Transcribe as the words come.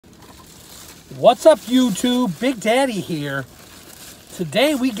What's up, YouTube? Big Daddy here.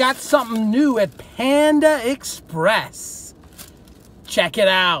 Today we got something new at Panda Express. Check it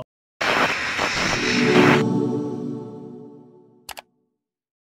out.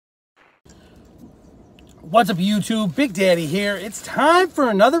 What's up, YouTube? Big Daddy here. It's time for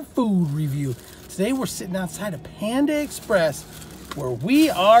another food review. Today we're sitting outside of Panda Express where we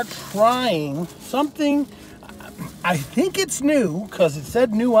are trying something. I think it's new because it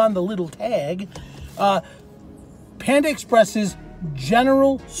said new on the little tag. Panda Express's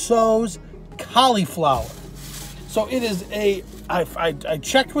General Tso's cauliflower. So it is I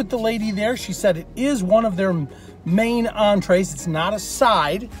checked with the lady there. She said it is one of their main entrees. It's not a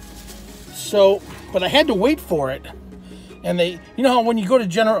side. So, but I had to wait for it. And they, you know how when you go to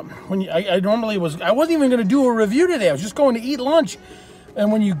General, I wasn't even going to do a review today. I was just going to eat lunch.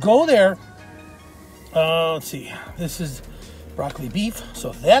 And when you go there, let's see, this is broccoli beef,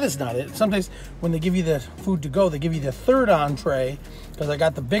 so that is not it. Sometimes when they give you the food to go, they give you the third entree because I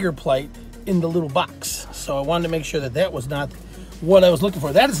got the bigger plate in the little box. So I wanted to make sure that that was not what I was looking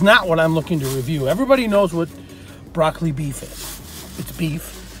for. That is not what I'm looking to review. Everybody knows what broccoli beef is. It's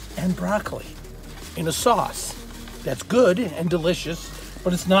beef and broccoli in a sauce. That's good and delicious,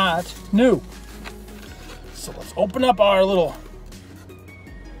 but it's not new. So let's open up our little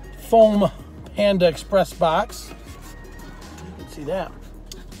foam Panda Express box. You can see that.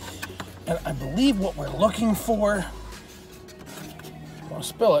 And I believe what we're looking for, I want to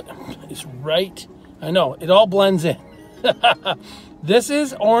spill it, is right. I know, it all blends in. This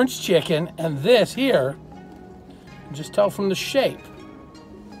is orange chicken, and this here, you can just tell from the shape,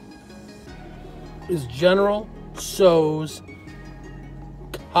 is General Tso's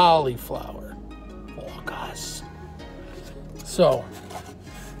cauliflower. Oh, gosh. So,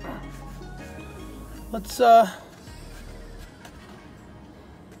 let's, all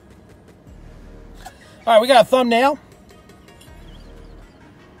right, we got a thumbnail.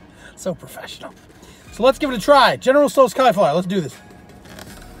 So professional. So let's give it a try. General Tso's cauliflower. Let's do this.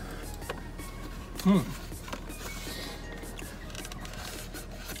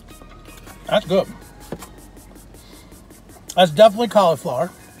 That's good. That's definitely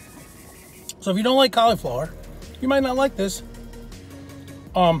cauliflower. So if you don't like cauliflower, you might not like this.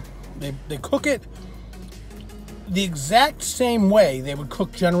 They cook it the exact same way they would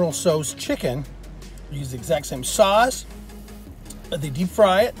cook General Tso's chicken. Use the exact same sauce. They deep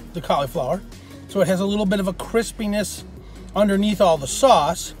fry it, the cauliflower, so it has a little bit of a crispiness underneath all the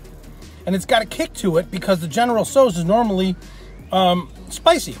sauce, and it's got a kick to it because the General Tso's is normally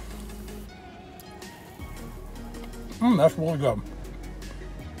spicy. That's really good.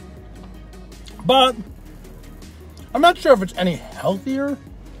 But I'm not sure if it's any healthier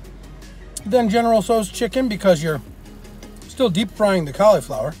than General Tso's chicken because you're still deep frying the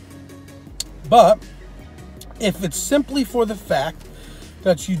cauliflower. But if it's simply for the fact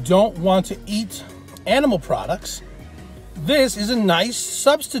that you don't want to eat animal products, this is a nice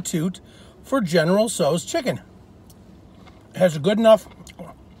substitute for General Tso's chicken. It has a good enough,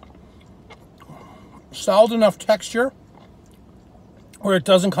 solid enough texture where it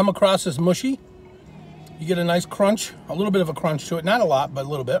doesn't come across as mushy. You get a nice crunch, a little bit of a crunch to it, not a lot, but a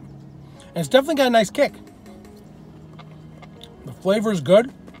little bit. And it's definitely got a nice kick. The flavor is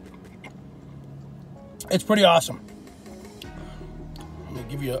good. It's pretty awesome.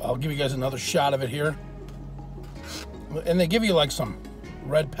 I'll give you guys another shot of it here. And they give you like some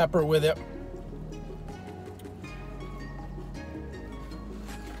red pepper with it.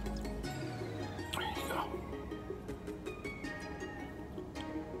 There you go.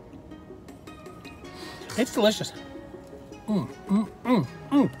 It's delicious.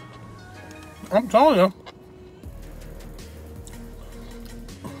 I'm telling you.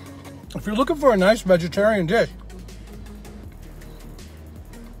 If you're looking for a nice vegetarian dish,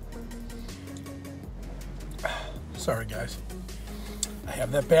 sorry guys, I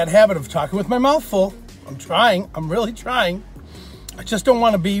have that bad habit of talking with my mouth full. I'm trying, I'm really trying. I just don't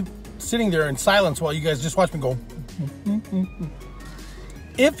want to be sitting there in silence while you guys just watch me go.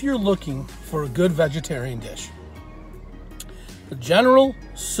 If you're looking for a good vegetarian dish, the General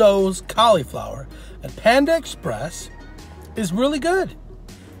Tso's cauliflower at Panda Express is really good.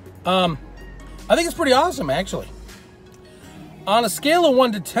 I think it's pretty awesome, actually. On a scale of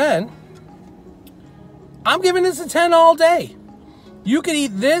 1 to 10, I'm giving this a 10 all day. You could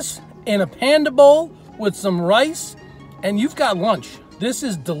eat this in a Panda bowl with some rice, and you've got lunch. This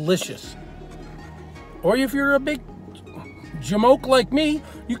is delicious. Or if you're a big jamoke like me,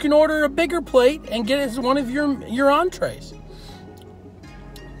 you can order a bigger plate and get it as one of your entrees.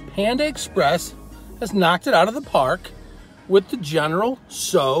 Panda Express has knocked it out of the park with the General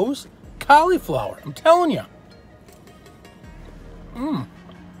Tso's cauliflower. I'm telling you.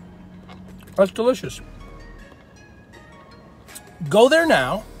 That's delicious. Go there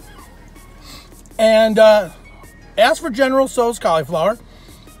now and ask for General Tso's cauliflower.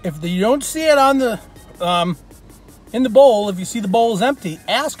 If you don't see it on the in the bowl, if you see the bowl is empty,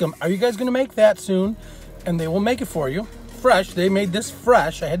 ask them, are you guys going to make that soon? And they will make it for you. Fresh. They made this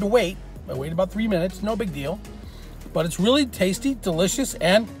fresh. I had to wait. I waited about 3 minutes. No big deal. But it's really tasty, delicious,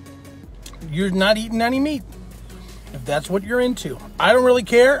 and you're not eating any meat, if that's what you're into. I don't really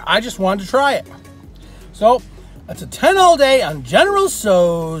care. I just wanted to try it. So that's a 10 all day on General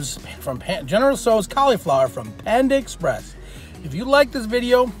Tso's General Tso's cauliflower from Panda Express. If you like this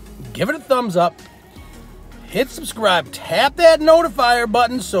video, give it a thumbs up. Hit subscribe. Tap that notifier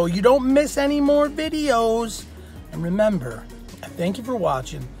button so you don't miss any more videos. And remember, I thank you for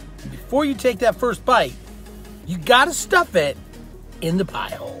watching. And before you take that first bite, you gotta stuff it in the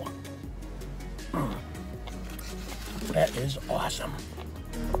pie hole. That is awesome.